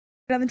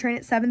on the train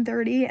at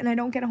 7:30 and I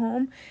don't get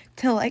home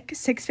till like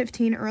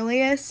 6:15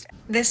 earliest.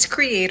 This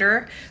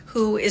creator,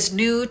 who is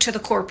new to the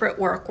corporate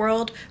work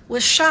world,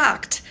 was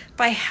shocked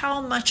by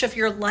how much of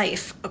your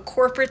life a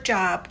corporate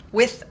job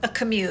with a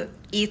commute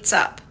eats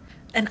up.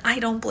 And I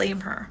don't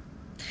blame her.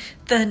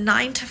 The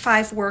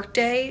 9-to-5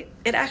 workday,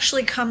 it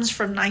actually comes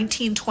from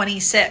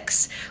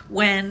 1926,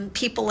 when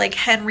people like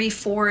Henry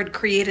Ford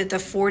created the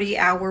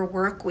 40-hour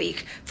work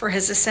week for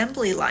his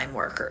assembly line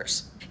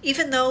workers.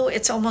 Even though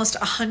it's almost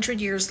 100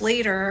 years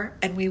later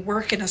and we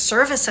work in a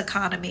service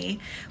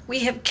economy, we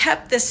have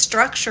kept this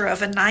structure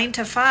of a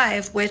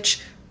 9-to-5, which,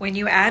 when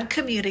you add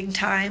commuting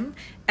time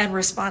and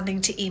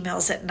responding to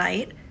emails at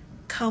night,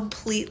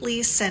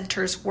 completely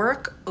centers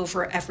work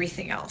over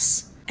everything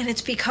else. And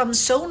it's become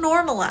so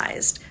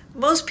normalized,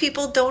 most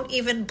people don't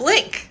even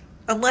blink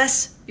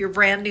unless you're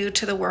brand new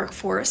to the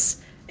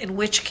workforce, in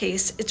which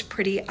case it's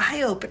pretty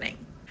eye-opening.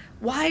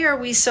 Why are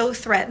we so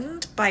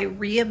threatened by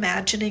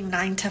reimagining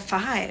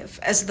 9-to-5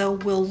 as though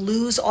we'll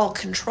lose all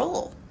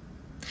control?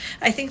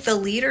 I think the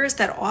leaders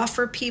that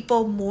offer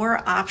people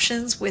more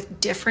options with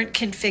different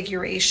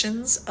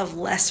configurations of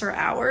lesser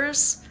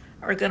hours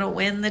are going to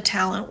win the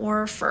talent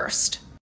war first.